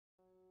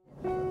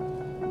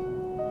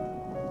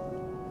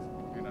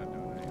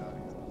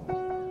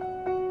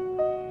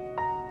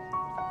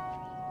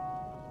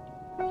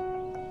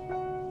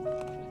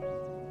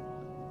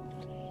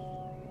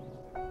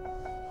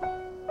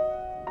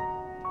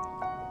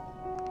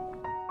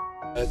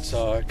It's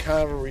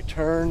kind of a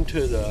return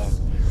to the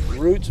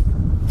roots of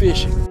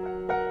fishing.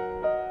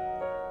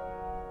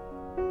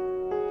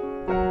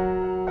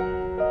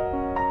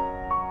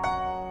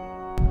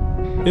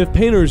 If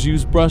painters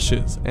use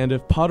brushes and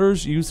if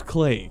potters use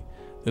clay,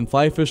 then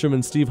fly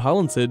fisherman Steve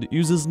Hollinson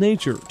uses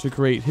nature to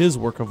create his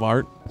work of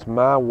art. It's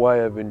my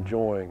way of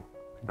enjoying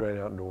the great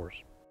outdoors.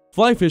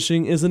 Fly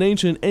fishing is an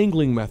ancient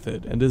angling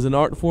method and is an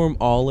art form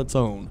all its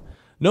own.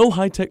 No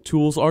high-tech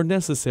tools are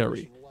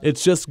necessary.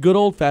 It's just good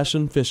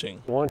old-fashioned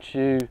fishing. Once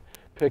you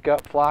pick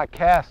up fly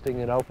casting,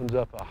 it opens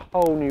up a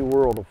whole new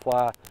world of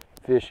fly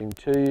fishing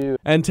to you.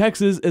 And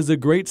Texas is a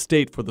great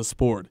state for the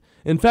sport.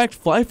 In fact,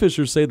 fly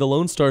fishers say the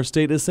Lone Star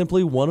State is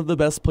simply one of the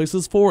best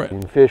places for it. You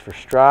can fish for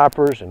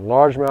stripers and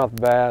largemouth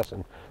bass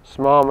and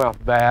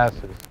smallmouth bass,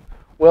 as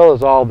well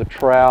as all the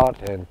trout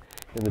and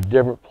in the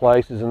different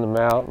places in the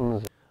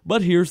mountains.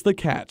 But here's the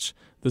catch.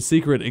 The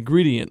secret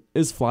ingredient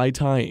is fly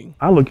tying.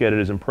 I look at it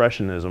as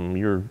impressionism.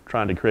 You're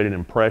trying to create an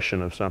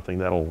impression of something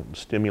that'll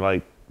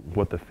stimulate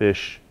what the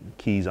fish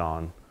keys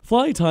on.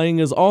 Fly tying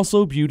is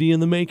also beauty in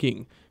the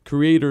making.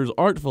 Creators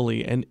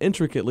artfully and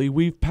intricately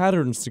weave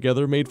patterns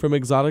together made from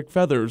exotic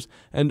feathers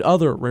and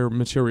other rare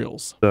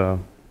materials.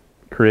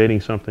 Creating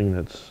something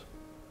that's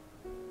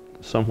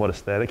somewhat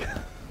aesthetic.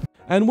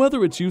 And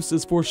whether its use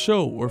is for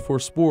show or for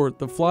sport,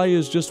 the fly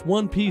is just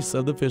one piece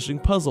of the fishing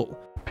puzzle.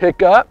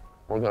 Pick up,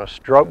 we're going to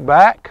stroke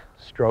back,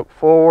 stroke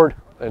forward,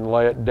 and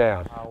lay it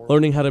down.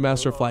 Learning how to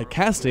master fly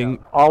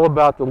casting, all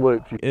about the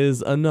loops,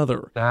 is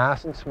another.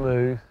 Nice and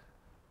smooth,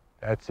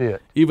 that's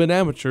it. Even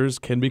amateurs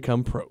can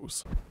become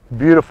pros.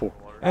 Beautiful.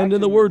 And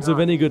in the words of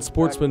any good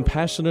sportsman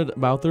passionate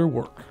about their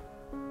work,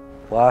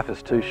 life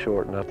is too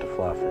short not to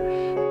fly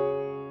fish.